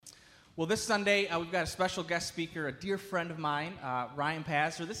Well, this Sunday, we've got a special guest speaker, a dear friend of mine, Ryan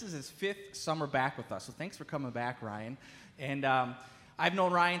Pazder. This is his 5th summer back with us, so thanks for coming back, Ryan. And I've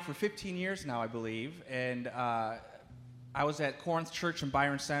known Ryan for 15 years now, I believe, and I was at Corinth Church in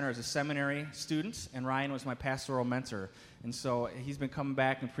Byron Center as a seminary student, and Ryan was my pastoral mentor. And so he's been coming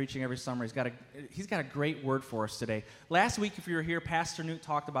back and preaching every summer. He's got a great word for us today. Last week, if you were here, Pastor Newt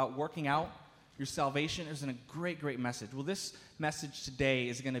talked about working out your salvation. It was a great message. Well, this message today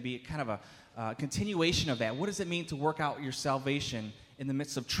is going to be kind of a continuation of that. What does it mean to work out your salvation in the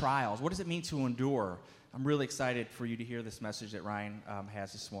midst of trials? What does it mean to endure? I'm really excited for you to hear this message that Ryan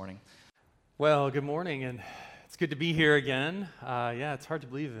has this morning. Well, good morning, and it's good to be here again. It's hard to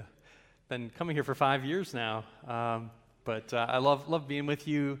believe I've been coming here for 5 years now, but I love being with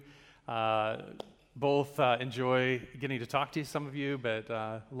you. Both enjoy getting to talk to some of you,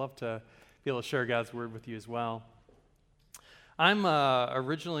 but love to be able to share God's Word with you as well. I'm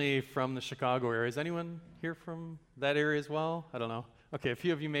originally from the Chicago area. Is anyone here from that area as well? I don't know. Okay, a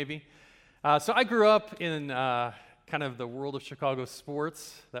few of you maybe. So I grew up in kind of the world of Chicago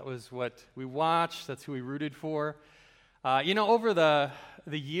sports. That was what we watched. That's who we rooted for. Over the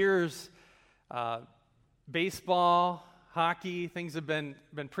years, baseball, hockey, things have been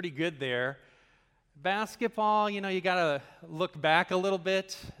pretty good there. Basketball, you got to look back a little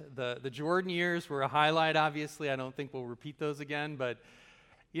bit. The Jordan years were a highlight, obviously. I don't think we'll repeat those again. But,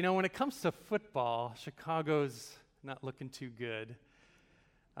 when it comes to football, Chicago's not looking too good.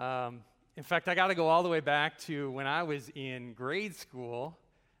 In fact, I got to go all the way back to when I was in grade school,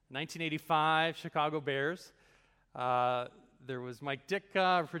 1985, Chicago Bears. There was Mike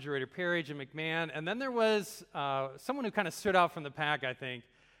Ditka, Refrigerator Perry, Jim McMahon, and then there was someone who kind of stood out from the pack, I think.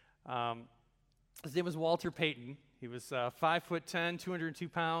 His name was Walter Payton. He was 5'10", 202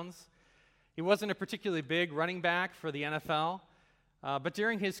 pounds. He wasn't a particularly big running back for the NFL, but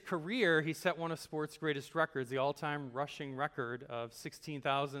during his career, he set one of sports' greatest records, the all-time rushing record of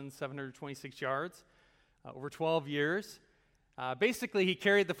 16,726 yards over 12 years. Basically, he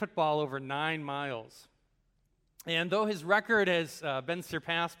carried the football over 9 miles. And though his record has been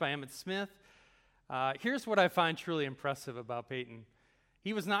surpassed by Emmitt Smith, here's what I find truly impressive about Payton.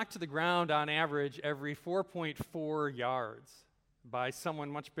 He was knocked to the ground on average every 4.4 yards by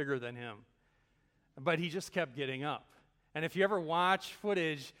someone much bigger than him. But he just kept getting up. And if you ever watch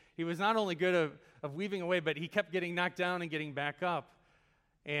footage, he was not only good of weaving away, but he kept getting knocked down and getting back up.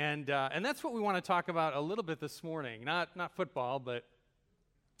 And that's what we want to talk about a little bit this morning. Not football, but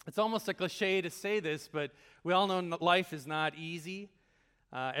it's almost a cliche to say this, but we all know that life is not easy.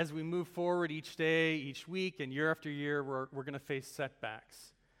 As we move forward each day, each week, and year after year, we're going to face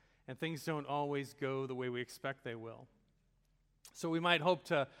setbacks. And things don't always go the way we expect they will. So we might hope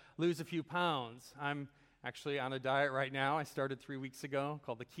to lose a few pounds. I'm actually on a diet right now. I started 3 weeks ago,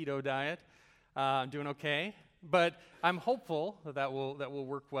 called the keto diet. I'm doing okay, but I'm hopeful that will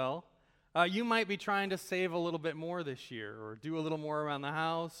work well. You might be trying to save a little bit more this year, or do a little more around the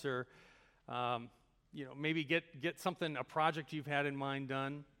house, or maybe get something, a project you've had in mind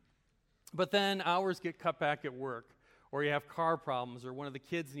done. But then hours get cut back at work, or you have car problems, or one of the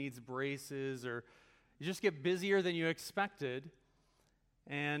kids needs braces, or you just get busier than you expected,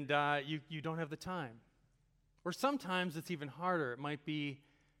 and you don't have the time. Or sometimes it's even harder. It might be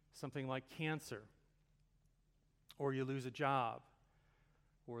something like cancer, or you lose a job,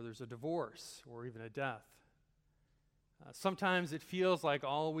 or there's a divorce, or even a death. Sometimes it feels like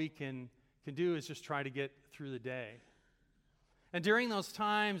all we can do is just try to get through the day. And during those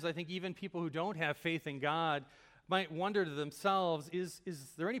times, I think even people who don't have faith in God might wonder to themselves, is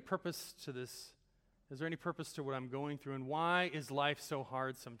there any purpose to this? Is there any purpose to what I'm going through? And why is life so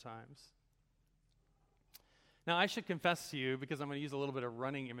hard sometimes? Now, I should confess to you, because I'm going to use a little bit of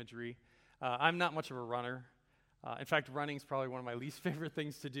running imagery, I'm not much of a runner. In fact, running is probably one of my least favorite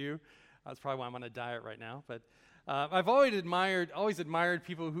things to do. That's probably why I'm on a diet right now. But I've always admired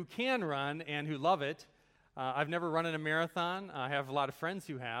people who can run and who love it. I've never run in a marathon. I have a lot of friends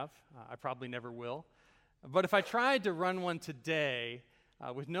who have. I probably never will. But if I tried to run one today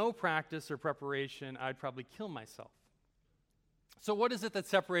with no practice or preparation, I'd probably kill myself. So what is it that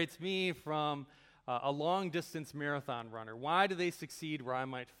separates me from a long-distance marathon runner? Why do they succeed where I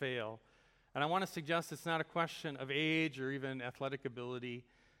might fail? And I want to suggest it's not a question of age or even athletic ability.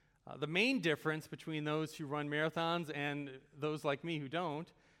 The main difference between those who run marathons and those like me who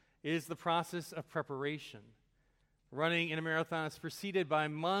don't is the process of preparation. Running in a marathon is preceded by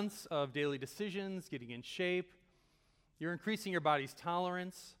months of daily decisions, getting in shape. You're increasing your body's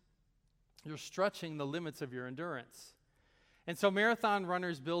tolerance. You're stretching the limits of your endurance. And so marathon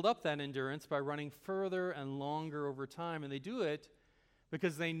runners build up that endurance by running further and longer over time, and they do it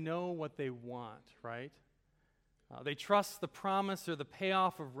because they know what they want, right? They trust the promise or the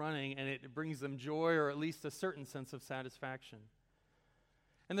payoff of running, and it brings them joy or at least a certain sense of satisfaction.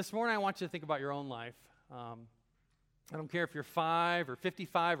 And this morning I want you to think about your own life. I don't care if you're 5 or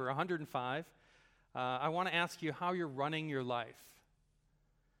 55 or 105. I want to ask you how you're running your life.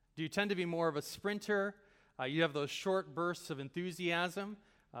 Do you tend to be more of a sprinter? You have those short bursts of enthusiasm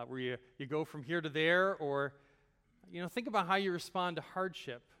where you go from here to there, or think about how you respond to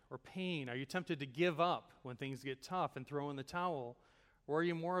hardship or pain. Are you tempted to give up when things get tough and throw in the towel, or are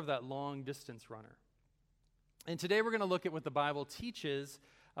you more of that long distance runner? And today we're going to look at what the Bible teaches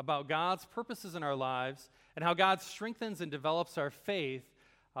about God's purposes in our lives and how God strengthens and develops our faith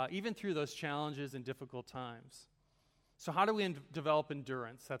even through those challenges and difficult times. So how do we develop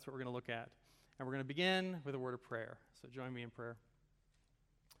endurance? That's what we're going to look at. And we're going to begin with a word of prayer. So join me in prayer.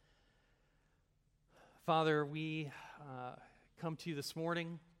 Father, we come to you this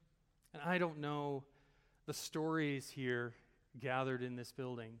morning, and I don't know the stories here gathered in this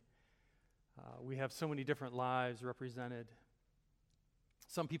building. We have so many different lives represented.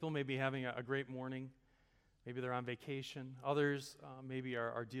 Some people may be having a great morning. Maybe they're on vacation. Others maybe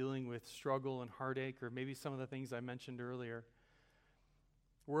are dealing with struggle and heartache, or maybe some of the things I mentioned earlier.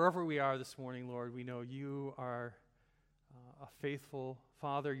 Wherever we are this morning, Lord, we know you are a faithful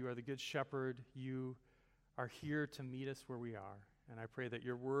Father. You are the Good Shepherd. You are here to meet us where we are. And I pray that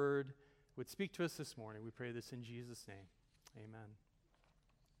your word would speak to us this morning. We pray this in Jesus' name. Amen.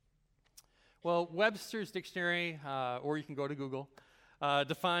 Well, Webster's Dictionary, or you can go to Google,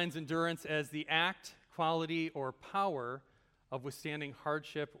 defines endurance as the act, quality, or power of withstanding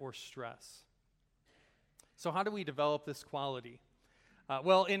hardship or stress. So how do we develop this quality?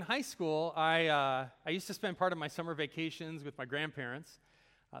 Well, in high school, I used to spend part of my summer vacations with my grandparents.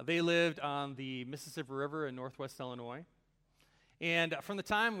 They lived on the Mississippi River in northwest Illinois. And from the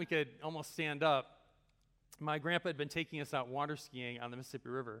time we could almost stand up, my grandpa had been taking us out water skiing on the Mississippi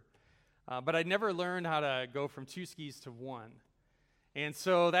River. But I'd never learned how to go from 2 skis to 1. And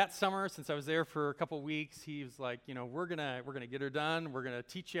so that summer, since I was there for a couple weeks, he was like, we're gonna get her done. We're gonna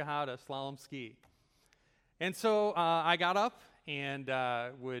teach you how to slalom ski. And so I got up and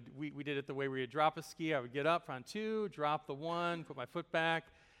we did it the way we would drop a ski. I would get up on 2, drop the 1, put my foot back,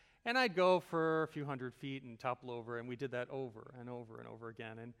 and I'd go for a few hundred feet and topple over. And we did that over and over and over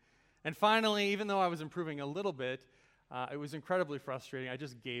again. And finally, even though I was improving a little bit, it was incredibly frustrating. I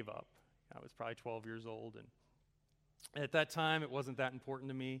just gave up. I was probably 12 years old, and at that time, it wasn't that important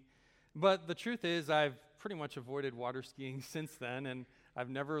to me. But the truth is, I've pretty much avoided water skiing since then, and I've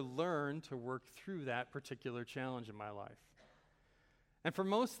never learned to work through that particular challenge in my life. And for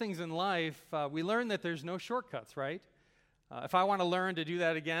most things in life, we learn that there's no shortcuts, right? If I want to learn to do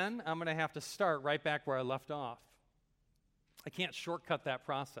that again, I'm going to have to start right back where I left off. I can't shortcut that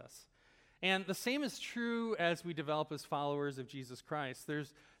process. And the same is true as we develop as followers of Jesus Christ.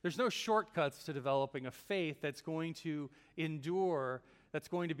 There's no shortcuts to developing a faith that's going to endure, that's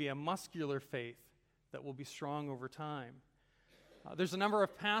going to be a muscular faith that will be strong over time. There's a number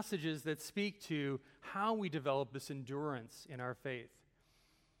of passages that speak to how we develop this endurance in our faith.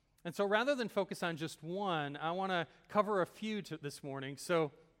 And so rather than focus on just one, I want to cover a few this morning.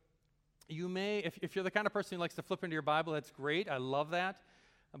 So you may, if you're the kind of person who likes to flip into your Bible, that's great. I love that.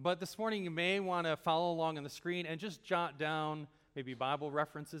 But this morning you may want to follow along on the screen and just jot down maybe Bible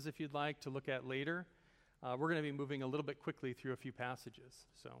references if you'd like to look at later. We're going to be moving a little bit quickly through a few passages.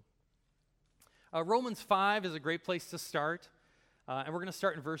 So Romans 5 is a great place to start. And we're going to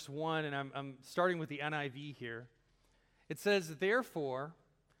start in verse 1, and I'm starting with the NIV here. It says, "Therefore,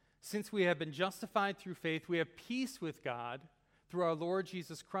 since we have been justified through faith, we have peace with God through our Lord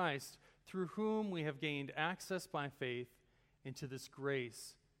Jesus Christ, through whom we have gained access by faith into this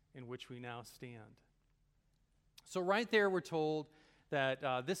grace in which we now stand." So right there we're told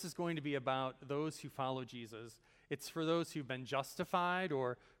that this is going to be about those who follow Jesus. It's for those who've been justified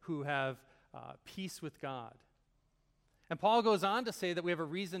or who have peace with God. And Paul goes on to say that we have a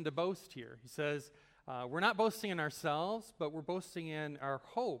reason to boast here. He says, we're not boasting in ourselves, but we're boasting in our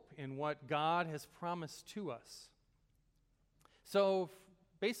hope in what God has promised to us. So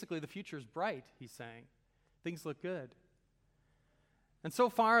basically the future is bright, he's saying. Things look good. And so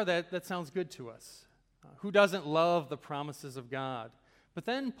far, that sounds good to us. Who doesn't love the promises of God? But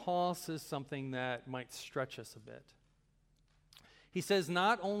then Paul says something that might stretch us a bit. He says,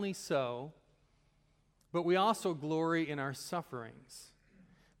 "Not only so, but we also glory in our sufferings,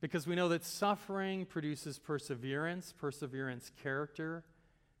 because we know that suffering produces perseverance, perseverance character,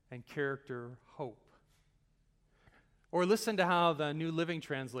 and character hope." Or listen to how the New Living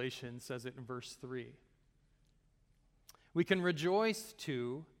Translation says it in verse 3. We can rejoice,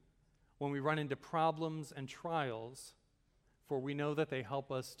 too, when we run into problems and trials, for we know that they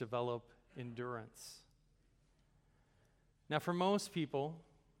help us develop endurance. Now, for most people,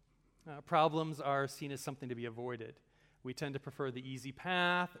 problems are seen as something to be avoided. We tend to prefer the easy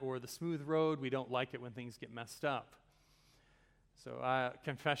path or the smooth road. We don't like it when things get messed up. So,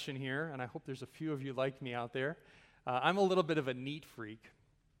 confession here, and I hope there's a few of you like me out there. I'm a little bit of a neat freak.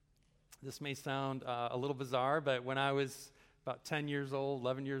 This may sound a little bizarre, but when I was about 10 years old,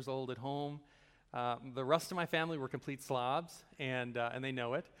 11 years old at home, the rest of my family were complete slobs, and they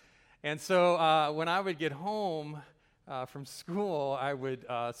know it. And so when I would get home from school,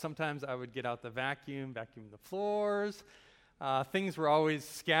 sometimes I would get out the vacuum the floors. Things were always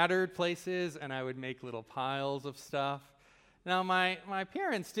scattered places, and I would make little piles of stuff. Now, my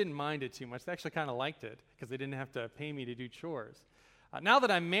parents didn't mind it too much. They actually kind of liked it because they didn't have to pay me to do chores. Now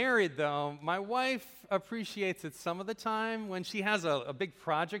that I'm married, though, my wife appreciates it some of the time when she has a big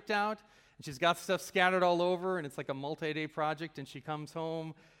project out, and she's got stuff scattered all over, and it's like a multi-day project, and she comes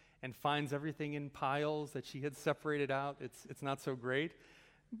home and finds everything in piles that she had separated out. It's not so great.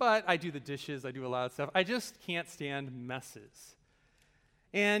 But I do the dishes, I do a lot of stuff. I just can't stand messes.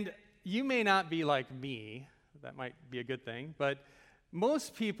 And you may not be like me. That might be a good thing, but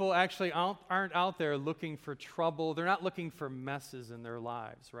most people actually aren't out there looking for trouble. They're not looking for messes in their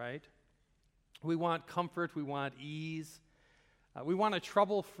lives, right? We want comfort. We want ease. We want a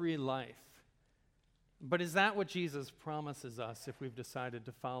trouble-free life. But is that what Jesus promises us if we've decided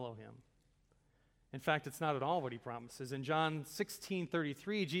to follow him? In fact, it's not at all what he promises. In John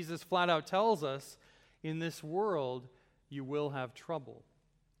 16:33, Jesus flat out tells us, in this world, you will have trouble.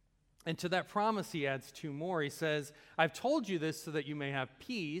 And to that promise, he adds two more. He says, I've told you this so that you may have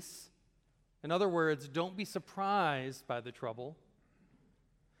peace. In other words, don't be surprised by the trouble.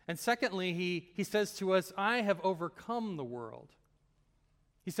 And secondly, he says to us, I have overcome the world.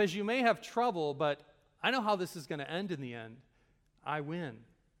 He says, you may have trouble, but I know how this is going to end in the end. I win.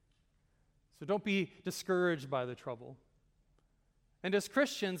 So don't be discouraged by the trouble. And as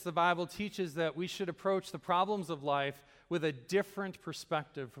Christians, the Bible teaches that we should approach the problems of life with a different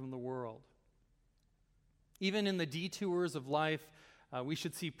perspective from the world. Even in the detours of life, we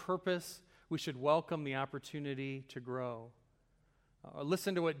should see purpose. We should welcome the opportunity to grow.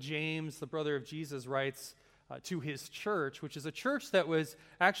 Listen to what James, the brother of Jesus, writes to his church, which is a church that was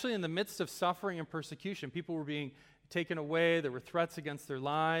actually in the midst of suffering and persecution. People were being taken away. There were threats against their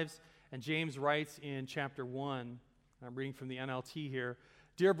lives. And James writes in chapter 1, I'm reading from the NLT here,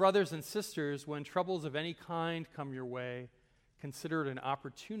 Dear brothers and sisters, when troubles of any kind come your way, consider it an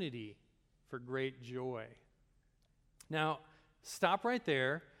opportunity for great joy. Now, stop right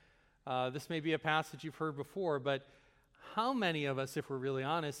there. This may be a passage you've heard before, but how many of us, if we're really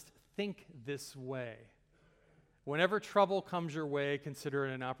honest, think this way? Whenever trouble comes your way, consider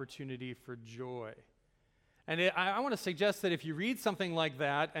it an opportunity for joy. And I want to suggest that if you read something like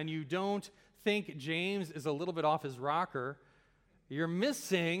that and you don't think James is a little bit off his rocker, you're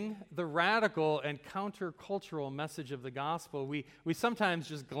missing the radical and countercultural message of the gospel. We sometimes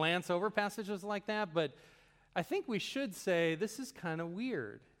just glance over passages like that, but I think we should say this is kind of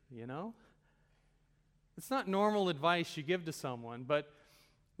weird, you know? It's not normal advice you give to someone, but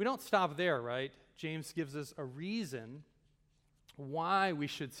we don't stop there, right? James gives us a reason why we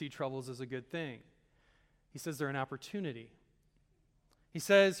should see troubles as a good thing. He says they're an opportunity. He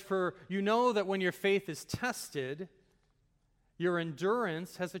says, for you know that when your faith is tested, your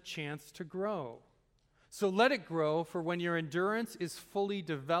endurance has a chance to grow. So let it grow, for when your endurance is fully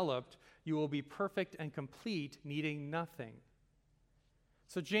developed, you will be perfect and complete, needing nothing.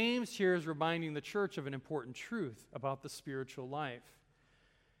 So James here is reminding the church of an important truth about the spiritual life.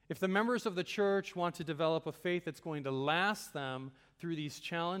 If the members of the church want to develop a faith that's going to last them through these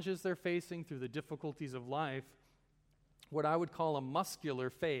challenges they're facing, through the difficulties of life, what I would call a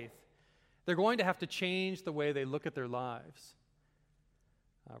muscular faith, they're going to have to change the way they look at their lives.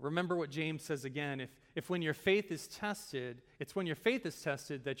 Remember what James says again, if when your faith is tested, it's when your faith is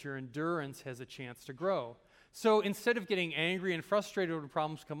tested that your endurance has a chance to grow. So instead of getting angry and frustrated when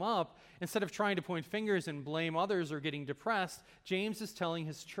problems come up, instead of trying to point fingers and blame others or getting depressed, James is telling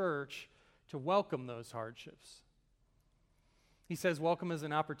his church to welcome those hardships. He says, welcome as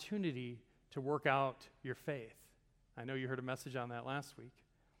an opportunity to work out your faith. I know you heard a message on that last week.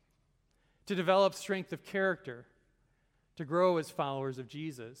 To develop strength of character, to grow as followers of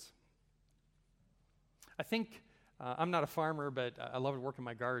Jesus. I think, I'm not a farmer, but I love to work in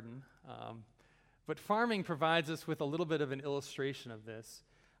my garden. But farming provides us with a little bit of an illustration of this.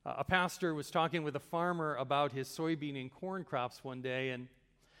 A pastor was talking with a farmer about his soybean and corn crops one day, and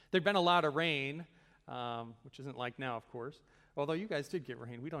there'd been a lot of rain, which isn't like now, of course. Although you guys did get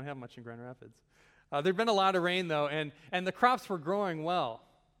rain. We don't have much in Grand Rapids. There'd been a lot of rain, though, and the crops were growing well.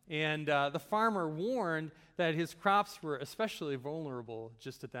 And the farmer warned that his crops were especially vulnerable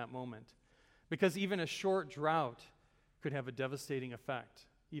just at that moment, because even a short drought could have a devastating effect,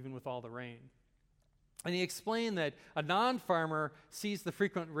 even with all the rain. And he explained that a non-farmer sees the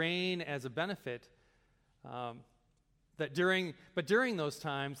frequent rain as a benefit, but during those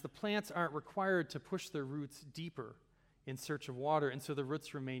times, the plants aren't required to push their roots deeper in search of water, and so the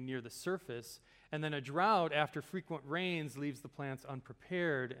roots remain near the surface. And then a drought after frequent rains leaves the plants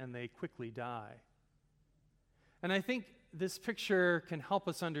unprepared, and they quickly die. And I think this picture can help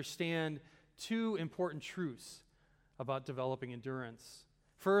us understand two important truths about developing endurance.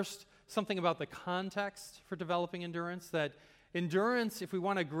 First, something about the context for developing endurance, that endurance, if we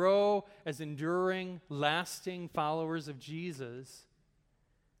want to grow as enduring, lasting followers of Jesus,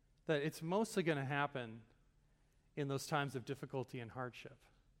 that it's mostly going to happen in those times of difficulty and hardship.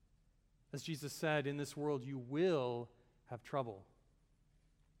 As Jesus said, in this world you will have trouble.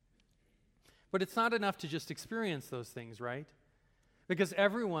 But it's not enough to just experience those things, right? Because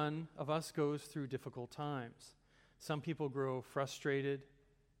every one of us goes through difficult times. Some people grow frustrated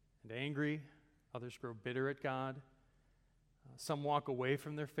and angry. Others grow bitter at God. Some walk away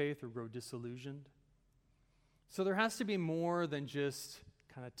from their faith or grow disillusioned. So there has to be more than just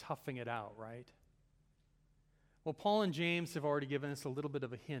kind of toughing it out, right? Well, Paul and James have already given us a little bit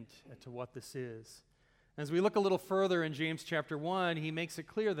of a hint as to what this is. As we look a little further in James chapter 1, he makes it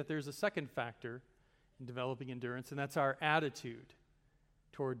clear that there's a second factor in developing endurance, and that's our attitude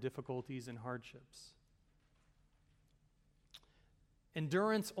toward difficulties and hardships.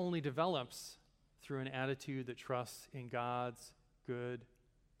 Endurance only develops through an attitude that trusts in God's good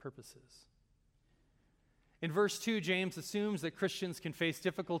purposes. In verse 2, James assumes that Christians can face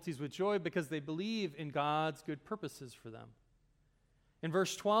difficulties with joy because they believe in God's good purposes for them. In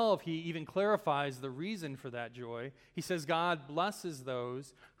verse 12, he even clarifies the reason for that joy. He says, God blesses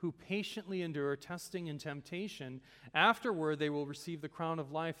those who patiently endure testing and temptation. Afterward, they will receive the crown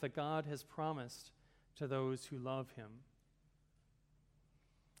of life that God has promised to those who love him.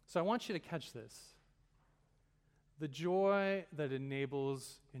 So I want you to catch this. The joy that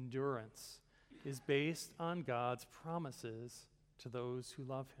enables endurance is based on God's promises to those who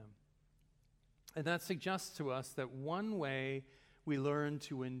love him. And that suggests to us that one way we learn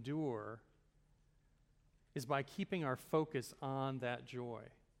to endure is by keeping our focus on that joy,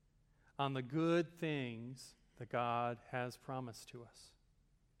 on the good things that God has promised to us.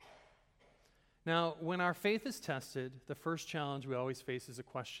 Now, when our faith is tested, the first challenge we always face is a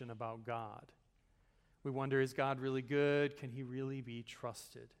question about God. We wonder, is God really good? Can he really be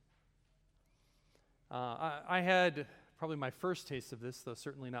trusted? I had probably my first taste of this, though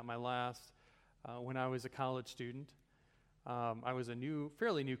certainly not my last, when I was a college student. I was a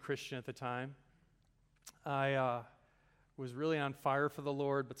fairly new Christian at the time. I was really on fire for the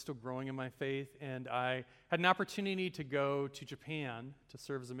Lord, but still growing in my faith. And I had an opportunity to go to Japan to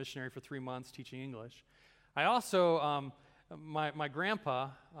serve as a missionary for 3 months teaching English. I also, my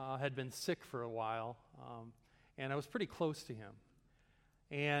grandpa had been sick for a while, and I was pretty close to him.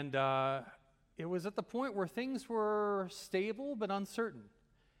 And it was at the point where things were stable but uncertain.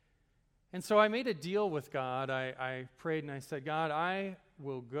 And so I made a deal with God. I prayed and I said, God, I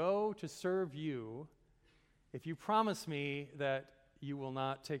will go to serve you if you promise me that you will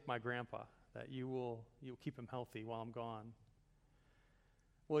not take my grandpa, that you'll keep him healthy while I'm gone.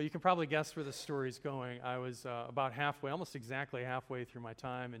 Well, you can probably guess where the story's going. I was about halfway, almost exactly halfway through my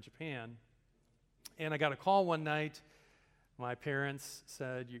time in Japan, and I got a call one night. My parents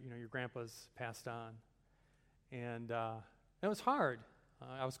said, your grandpa's passed on. And it was hard.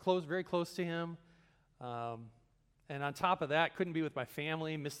 I was very close to him. And on top of that, couldn't be with my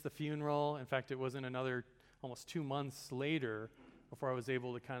family, missed the funeral. In fact, it wasn't another almost 2 months later before I was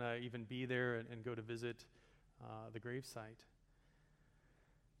able to kind of even be there and go to visit the gravesite.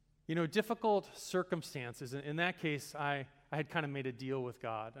 Difficult circumstances. In that case, I had kind of made a deal with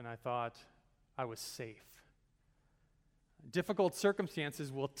God, and I thought I was safe. Difficult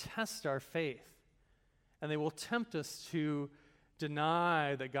circumstances will test our faith, and they will tempt us to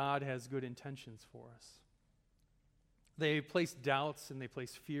deny that God has good intentions for us. They place doubts and they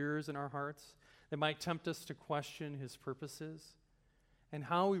place fears in our hearts. They might tempt us to question his purposes. And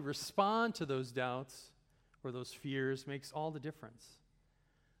how we respond to those doubts or those fears makes all the difference.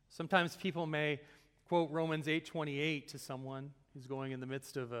 Sometimes people may quote Romans 8:28 to someone who's going in the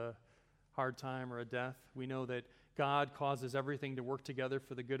midst of a hard time or a death. We know that God causes everything to work together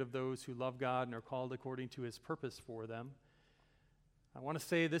for the good of those who love God and are called according to his purpose for them. I want to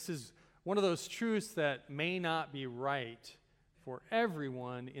say this is one of those truths that may not be right for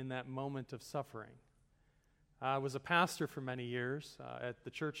everyone in that moment of suffering. I was a pastor for many years at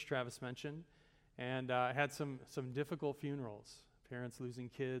the church Travis mentioned, and I had some difficult funerals, parents losing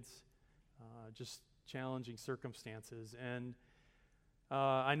kids, just challenging circumstances. And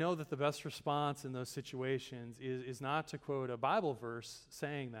I know that the best response in those situations is not to quote a Bible verse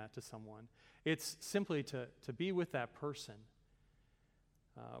saying that to someone. It's simply to be with that person.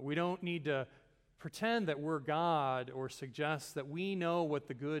 We don't need to pretend that we're God or suggest that we know what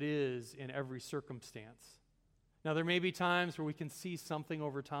the good is in every circumstance. Now, there may be times where we can see something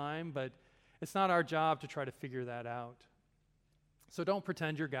over time, but it's not our job to try to figure that out. So don't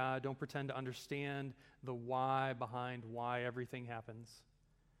pretend you're God. Don't pretend to understand the why behind why everything happens.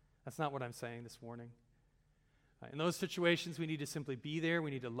 That's not what I'm saying this morning. In those situations, we need to simply be there.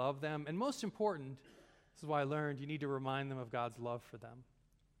 We need to love them. And most important, this is why I learned, you need to remind them of God's love for them.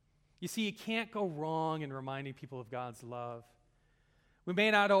 You see, you can't go wrong in reminding people of God's love. We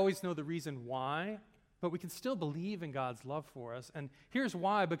may not always know the reason why, but we can still believe in God's love for us. And here's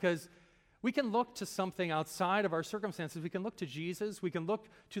why, because we can look to something outside of our circumstances. We can look to Jesus. We can look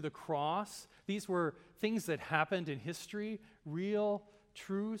to the cross. These were things that happened in history, real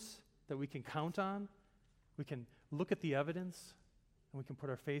truths that we can count on. We can look at the evidence, and we can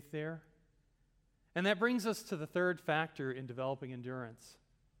put our faith there. And that brings us to the third factor in developing endurance.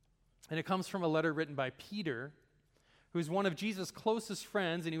 And it comes from a letter written by Peter, who's one of Jesus' closest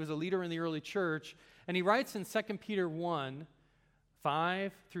friends, and he was a leader in the early church. And he writes in 2 Peter 1,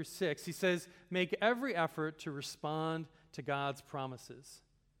 5 through 6, he says, "Make every effort to respond to God's promises.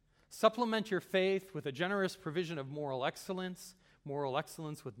 Supplement your faith with a generous provision of moral excellence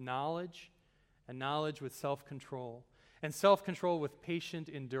with knowledge, and knowledge with self-control, and self-control with patient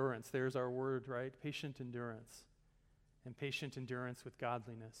endurance." There's our word, right? Patient endurance. And patient endurance with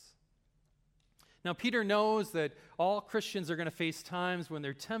godliness. Now, Peter knows that all Christians are going to face times when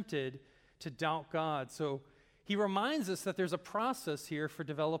they're tempted to doubt God. So he reminds us that there's a process here for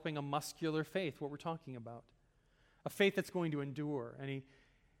developing a muscular faith, what we're talking about. A faith that's going to endure. And he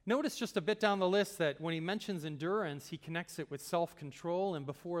notice just a bit down the list that when he mentions endurance, he connects it with self-control, and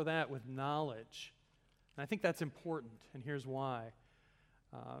before that with knowledge. And I think that's important, and here's why.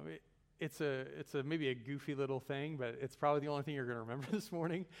 It's maybe a goofy little thing, but it's probably the only thing you're going to remember this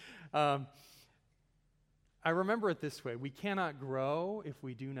morning. I remember it this way: we cannot grow if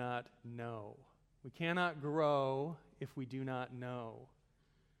we do not know. We cannot grow if we do not know.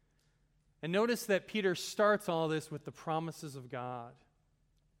 And notice that Peter starts all this with the promises of God.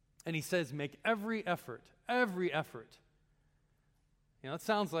 And he says, make every effort. You know, it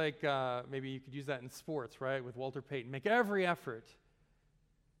sounds like maybe you could use that in sports, right, with Walter Payton. Make every effort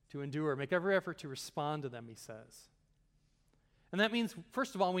to endure. Make every effort to respond to them, he says. And that means,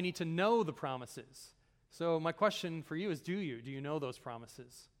 first of all, we need to know the promises. So my question for you is, do you know those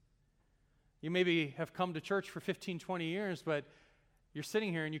promises? You maybe have come to church for 15, 20 years, but you're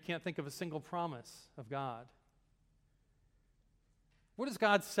sitting here and you can't think of a single promise of God. What has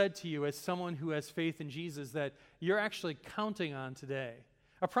God said to you as someone who has faith in Jesus that you're actually counting on today?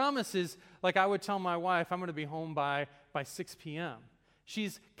 A promise is like I would tell my wife, I'm going to be home by 6 p.m.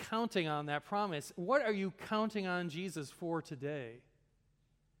 She's counting on that promise. What are you counting on Jesus for today?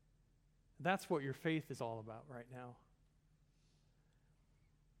 That's what your faith is all about right now.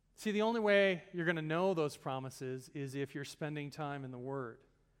 See, the only way you're going to know those promises is if you're spending time in the Word.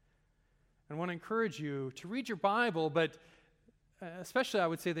 And I want to encourage you to read your Bible, but especially I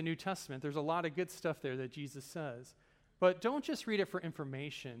would say the New Testament. There's a lot of good stuff there that Jesus says. But don't just read it for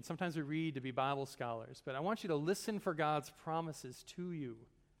information. Sometimes we read to be Bible scholars, but I want you to listen for God's promises to you.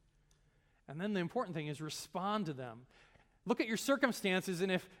 And then the important thing is respond to them. Look at your circumstances,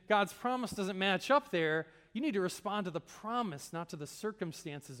 and if God's promise doesn't match up there, you need to respond to the promise, not to the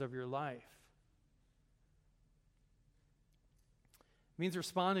circumstances of your life. It means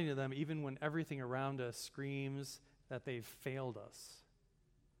responding to them even when everything around us screams that they've failed us.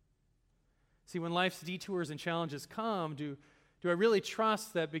 See, when life's detours and challenges come, do I really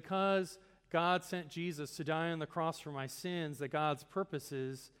trust that because God sent Jesus to die on the cross for my sins, that God's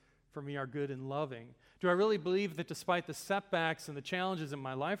purposes for me are good and loving? Do I really believe that despite the setbacks and the challenges in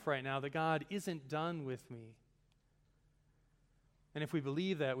my life right now, that God isn't done with me? And if we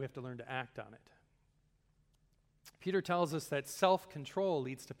believe that, we have to learn to act on it. Peter tells us that self-control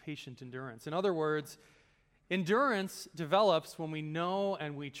leads to patient endurance. In other words, endurance develops when we know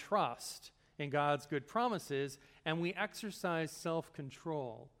and we trust in God's good promises, and we exercise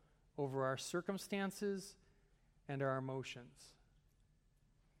self-control over our circumstances and our emotions.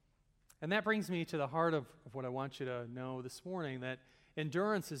 And that brings me to the heart of what I want you to know this morning, that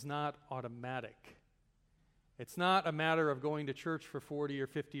endurance is not automatic. It's not a matter of going to church for 40 or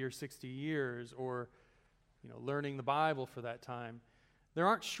 50 or 60 years or, learning the Bible for that time. There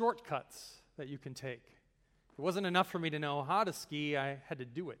aren't shortcuts that you can take. It wasn't enough for me to know how to ski, I had to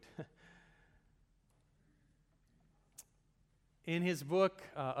do it. In his book,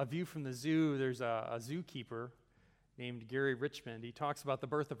 A View from the Zoo, there's a zookeeper named Gary Richmond. He talks about the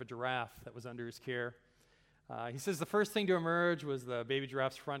birth of a giraffe that was under his care. He says the first thing to emerge was the baby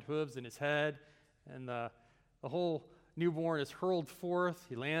giraffe's front hooves and his head, and the whole newborn is hurled forth.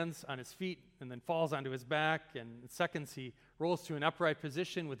 He lands on his feet and then falls onto his back, and in seconds he rolls to an upright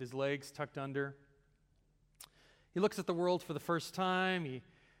position with his legs tucked under. He looks at the world for the first time. He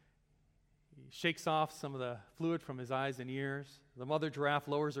shakes off some of the fluid from his eyes and ears. The mother giraffe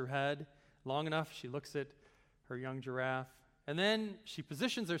lowers her head long enough. She looks at her young giraffe, and then she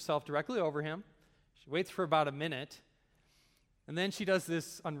positions herself directly over him. She waits for about a minute, and then she does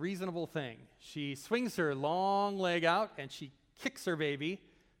this unreasonable thing. She swings her long leg out, and she kicks her baby,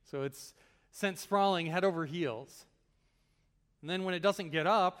 so it's sent sprawling head over heels. And then when it doesn't get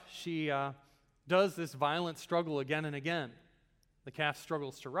up, she does this violent struggle again and again. The calf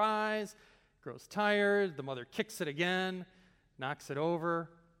struggles to rise, grows tired, the mother kicks it again, knocks it over.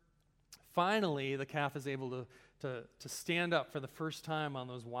 Finally, the calf is able to stand up for the first time on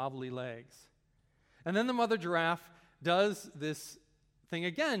those wobbly legs. And then the mother giraffe does this thing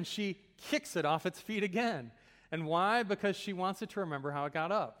again. She kicks it off its feet again. And why? Because she wants it to remember how it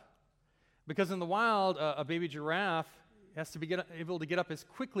got up. Because in the wild, a baby giraffe has to be able to get up as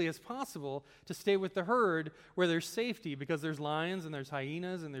quickly as possible to stay with the herd where there's safety, because there's lions and there's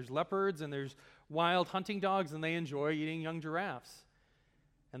hyenas and there's leopards and there's wild hunting dogs, and they enjoy eating young giraffes.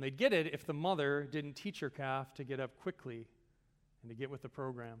 And they'd get it if the mother didn't teach her calf to get up quickly and to get with the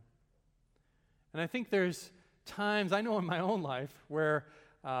program. And I think there's times, I know in my own life, where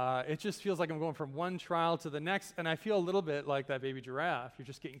it just feels like I'm going from one trial to the next, and I feel a little bit like that baby giraffe. You're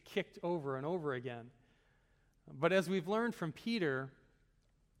just getting kicked over and over again. But as we've learned from Peter,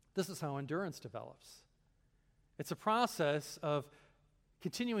 this is how endurance develops. It's a process of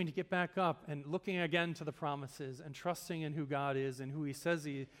continuing to get back up and looking again to the promises and trusting in who God is and who he says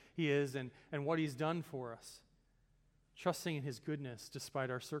he is and what he's done for us. Trusting in his goodness despite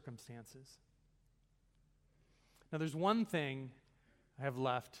our circumstances. Now there's one thing I have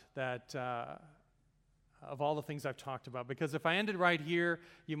left that of all the things I've talked about, because if I ended right here,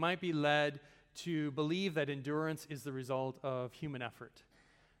 you might be led to believe that endurance is the result of human effort.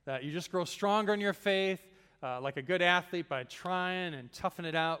 That you just grow stronger in your faith, like a good athlete, by trying and toughing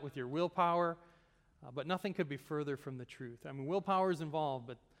it out with your willpower. But nothing could be further from the truth. I mean, willpower is involved,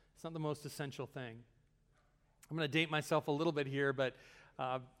 but it's not the most essential thing. I'm going to date myself a little bit here, but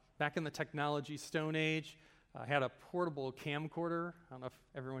back in the technology Stone Age, I had a portable camcorder. I don't know if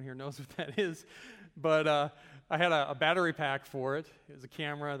everyone here knows what that is, but I had a battery pack for it. It was a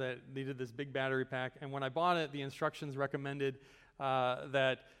camera that needed this big battery pack, and when I bought it, the instructions recommended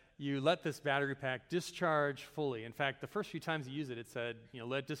that you let this battery pack discharge fully. In fact, the first few times you use it, it said,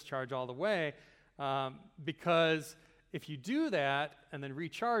 let it discharge all the way, because if you do that and then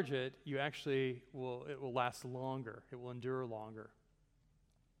recharge it, it will last longer. It will endure longer.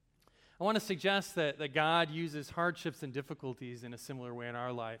 I want to suggest that God uses hardships and difficulties in a similar way in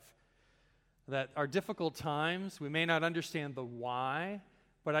our life. That our difficult times, we may not understand the why,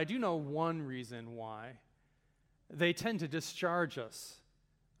 but I do know one reason why. They tend to discharge us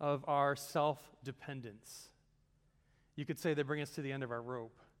of our self-dependence. You could say they bring us to the end of our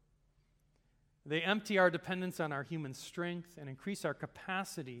rope. They empty our dependence on our human strength and increase our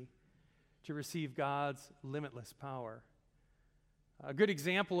capacity to receive God's limitless power. A good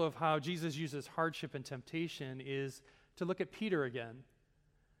example of how Jesus uses hardship and temptation is to look at Peter again.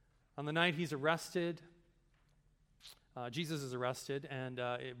 On the night he's arrested, Jesus is arrested, and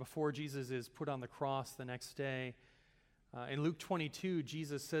before Jesus is put on the cross the next day, in Luke 22,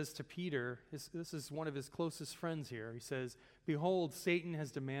 Jesus says to Peter, this is one of his closest friends here, he says, "Behold, Satan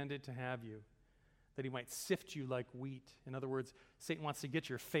has demanded to have you, that he might sift you like wheat." In other words, Satan wants to get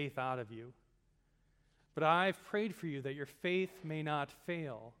your faith out of you. "But I've prayed for you that your faith may not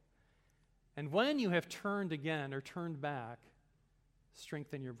fail. And when you have turned again or turned back,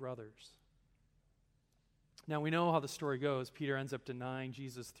 strengthen your brothers." Now we know how the story goes. Peter ends up denying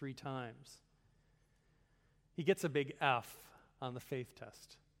Jesus 3 times. He gets a big F on the faith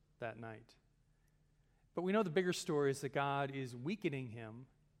test that night. But we know the bigger story is that God is weakening him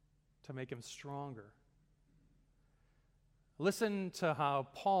to make him stronger. Listen to how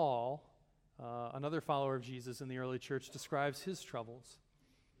Paul, another follower of Jesus in the early church, describes his troubles.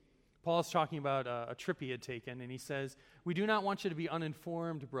 Paul is talking about a trip he had taken, and he says, "We do not want you to be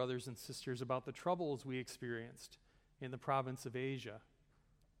uninformed, brothers and sisters, about the troubles we experienced in the province of Asia.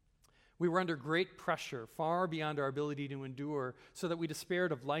 We were under great pressure, far beyond our ability to endure, so that we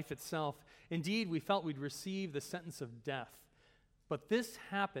despaired of life itself. Indeed, we felt we'd receive the sentence of death. But this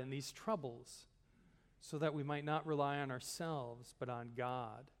happened, these troubles, so that we might not rely on ourselves, but on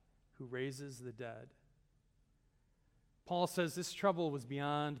God, who raises the dead." Paul says this trouble was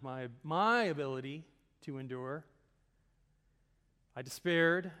beyond my ability to endure. I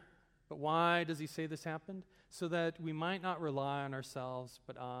despaired, but why does he say this happened? So that we might not rely on ourselves,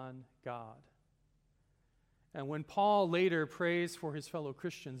 but on God. And when Paul later prays for his fellow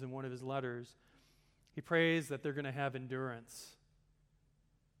Christians in one of his letters, he prays that they're going to have endurance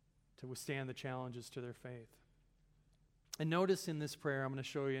to withstand the challenges to their faith. And notice in this prayer, I'm going to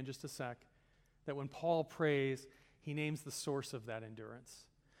show you in just a sec, that when Paul prays, he names the source of that endurance.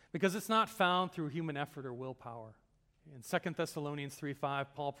 Because it's not found through human effort or willpower. In 2 Thessalonians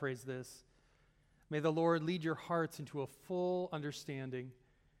 3:5, Paul prays this: "May the Lord lead your hearts into a full understanding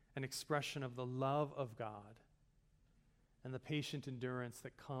and expression of the love of God and the patient endurance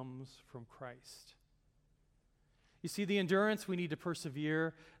that comes from Christ." You see, the endurance we need to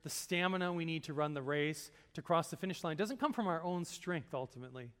persevere, the stamina we need to run the race, to cross the finish line, doesn't come from our own strength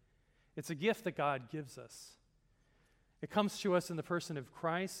ultimately. It's a gift that God gives us. It comes to us in the person of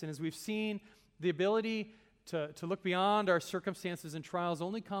Christ, and as we've seen, the ability to look beyond our circumstances and trials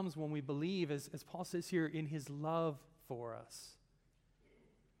only comes when we believe, as Paul says here, in his love for us.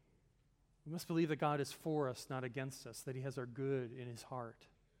 We must believe that God is for us, not against us, that he has our good in his heart.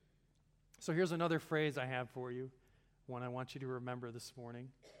 So here's another phrase I have for you, one I want you to remember this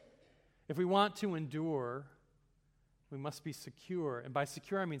morning. If we want to endure, we must be secure. And by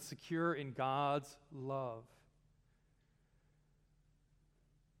secure, I mean secure in God's love.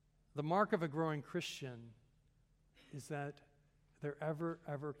 The mark of a growing Christian is that they're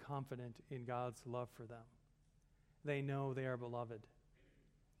ever confident in God's love for them. They know they are beloved.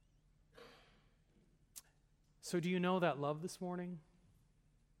 So do you know that love this morning?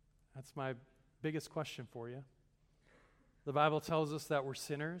 That's my biggest question for you. The Bible tells us that we're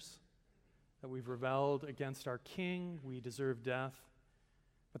sinners, that we've rebelled against our King, we deserve death,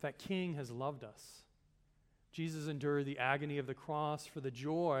 but that King has loved us. Jesus endured the agony of the cross for the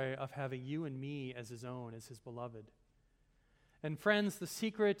joy of having you and me as his own, as his beloved. And friends, the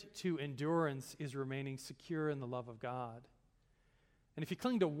secret to endurance is remaining secure in the love of God. And if you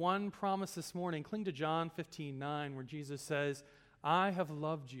cling to one promise this morning, cling to John 15:9, where Jesus says, "I have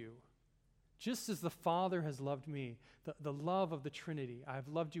loved you, just as the Father has loved me." The love of the Trinity. I have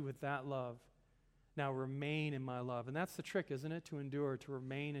loved you with that love. Now remain in my love. And that's the trick, isn't it? To endure, to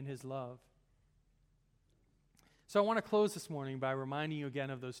remain in his love. So I want to close this morning by reminding you again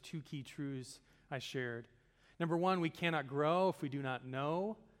of those two key truths I shared. Number one, we cannot grow if we do not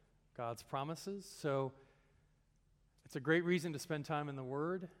know God's promises. So it's a great reason to spend time in the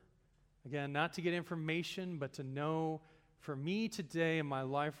Word. Again, not to get information, but to know for me today in my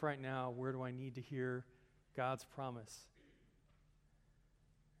life right now, where do I need to hear God's promise?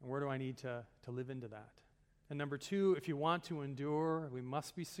 And where do I need to live into that? And number two, if you want to endure, we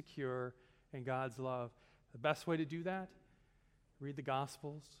must be secure in God's love. The best way to do that, read the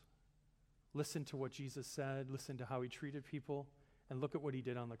Gospels, listen to what Jesus said, listen to how he treated people, and look at what he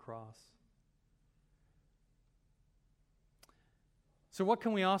did on the cross. So what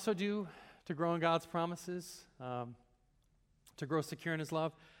can we also do to grow in God's promises, to grow secure in his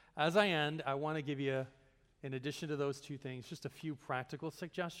love? As I end, I want to give you, in addition to those two things, just a few practical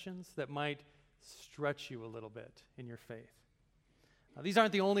suggestions that might stretch you a little bit in your faith. These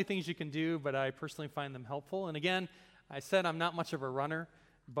aren't the only things you can do, but I personally find them helpful. And again, I said I'm not much of a runner,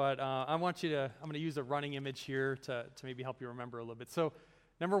 but I'm going to use a running image here to maybe help you remember a little bit. So,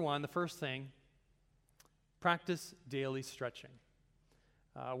 number one, the first thing, practice daily stretching.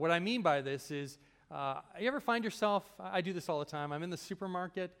 What I mean by this is, you ever find yourself, I do this all the time, I'm in the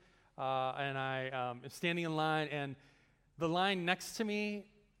supermarket, and I am standing in line, and the line next to me,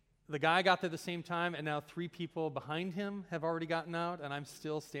 the guy got there the same time, and now 3 people behind him have already gotten out, and I'm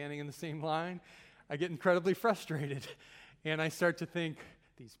still standing in the same line. I get incredibly frustrated, and I start to think,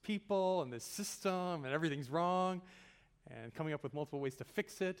 these people and this system, and everything's wrong, and coming up with multiple ways to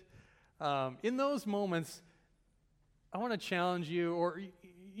fix it. In those moments, I want to challenge you, or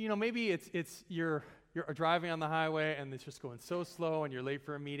maybe it's you're driving on the highway, and it's just going so slow, and you're late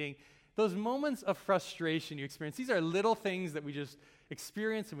for a meeting. Those moments of frustration you experience, these are little things that we just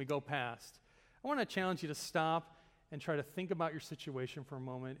experience and we go past. I want to challenge you to stop and try to think about your situation for a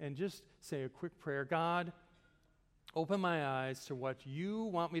moment and just say a quick prayer. God, Open my eyes to what you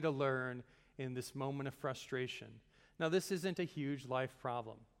want me to learn in this moment of frustration. Now, this isn't a huge life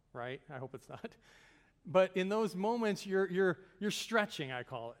problem, right? I hope it's not. But in those moments, you're stretching, I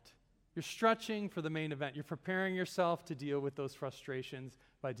call it. You're stretching for the main event. You're preparing yourself to deal with those frustrations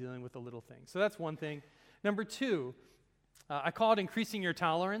by dealing with the little things. So that's one thing. Number two, I call it increasing your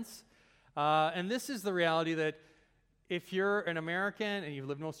tolerance. And this is the reality that if you're an American and you've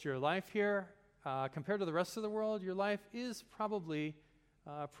lived most of your life here, compared to the rest of the world, your life is probably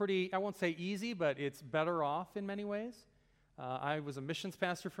pretty, I won't say easy, but it's better off in many ways. I was a missions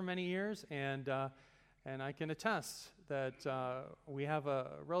pastor for many years, and I can attest that we have a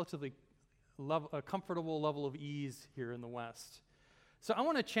relatively a comfortable level of ease here in the West. So I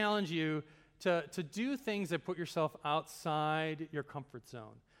want to challenge you to do things that put yourself outside your comfort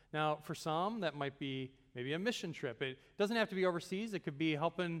zone. Now, for some, that might be maybe a mission trip. It doesn't have to be overseas. It could be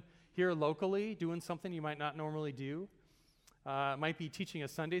helping here locally, doing something you might not normally do. It might be teaching a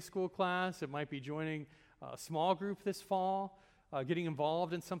Sunday school class. It might be joining a small group this fall, getting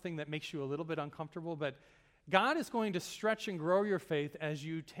involved in something that makes you a little bit uncomfortable. But God is going to stretch and grow your faith as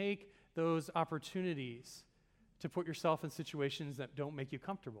you take those opportunities to put yourself in situations that don't make you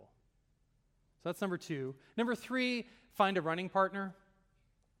comfortable. So that's number two. Number three, find a running partner.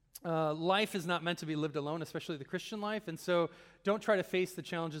 Life is not meant to be lived alone, especially the Christian life, and so don't try to face the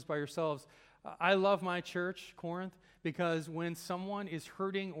challenges by yourselves. I love my church, Corinth, because when someone is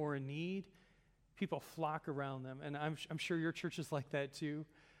hurting or in need, people flock around them, and I'm sure your church is like that too,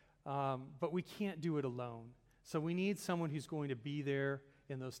 but we can't do it alone. So we need someone who's going to be there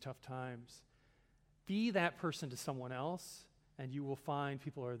in those tough times. Be that person to someone else, and you will find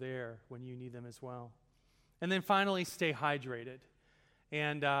people are there when you need them as well. And then finally, stay hydrated.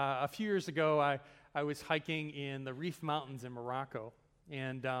 And a few years ago, I was hiking in the Rif Mountains in Morocco,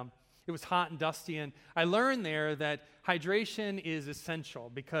 and it was hot and dusty, and I learned there that hydration is essential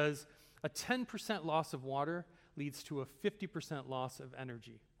because a 10% loss of water leads to a 50% loss of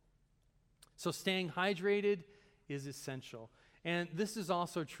energy. So staying hydrated is essential. And this is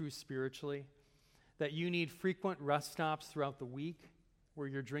also true spiritually, that you need frequent rest stops throughout the week where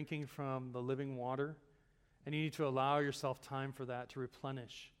you're drinking from the living water. And you need to allow yourself time for that to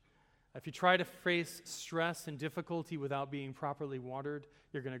replenish. If you try to face stress and difficulty without being properly watered,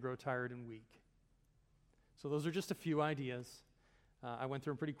 you're going to grow tired and weak. So those are just a few ideas. I went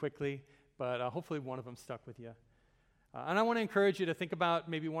through them pretty quickly, but hopefully one of them stuck with you. And I want to encourage you to think about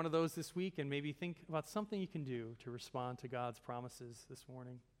maybe one of those this week and maybe think about something you can do to respond to God's promises this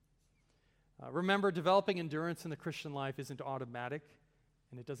morning. Remember, developing endurance in the Christian life isn't automatic,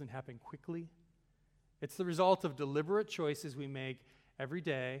 and it doesn't happen quickly. It's the result of deliberate choices we make every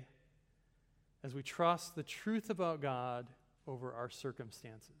day as we trust the truth about God over our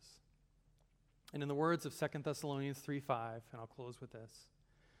circumstances. And in the words of 2 Thessalonians 3:5, and I'll close with this,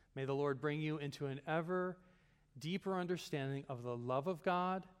 may the Lord bring you into an ever deeper understanding of the love of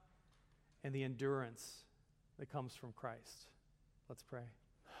God and the endurance that comes from Christ. Let's pray.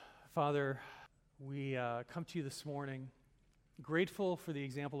 Father, we come to you this morning grateful for the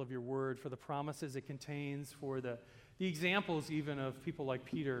example of your word, for the promises it contains, for the examples even of people like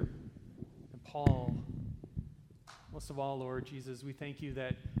Peter and Paul. Most of all, Lord Jesus, we thank you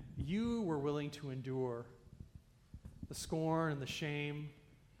that you were willing to endure the scorn and the shame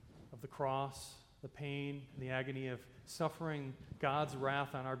of the cross, the pain and the agony of suffering God's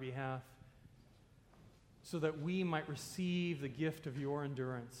wrath on our behalf, so that we might receive the gift of your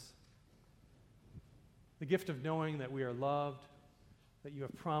endurance, the gift of knowing that we are loved, that you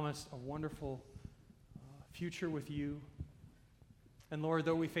have promised a wonderful future with you. And Lord,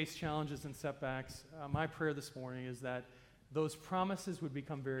 though we face challenges and setbacks, my prayer this morning is that those promises would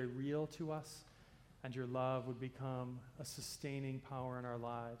become very real to us, and your love would become a sustaining power in our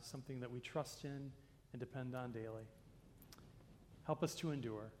lives, something that we trust in and depend on daily. Help us to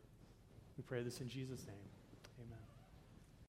endure. We pray this in Jesus' name.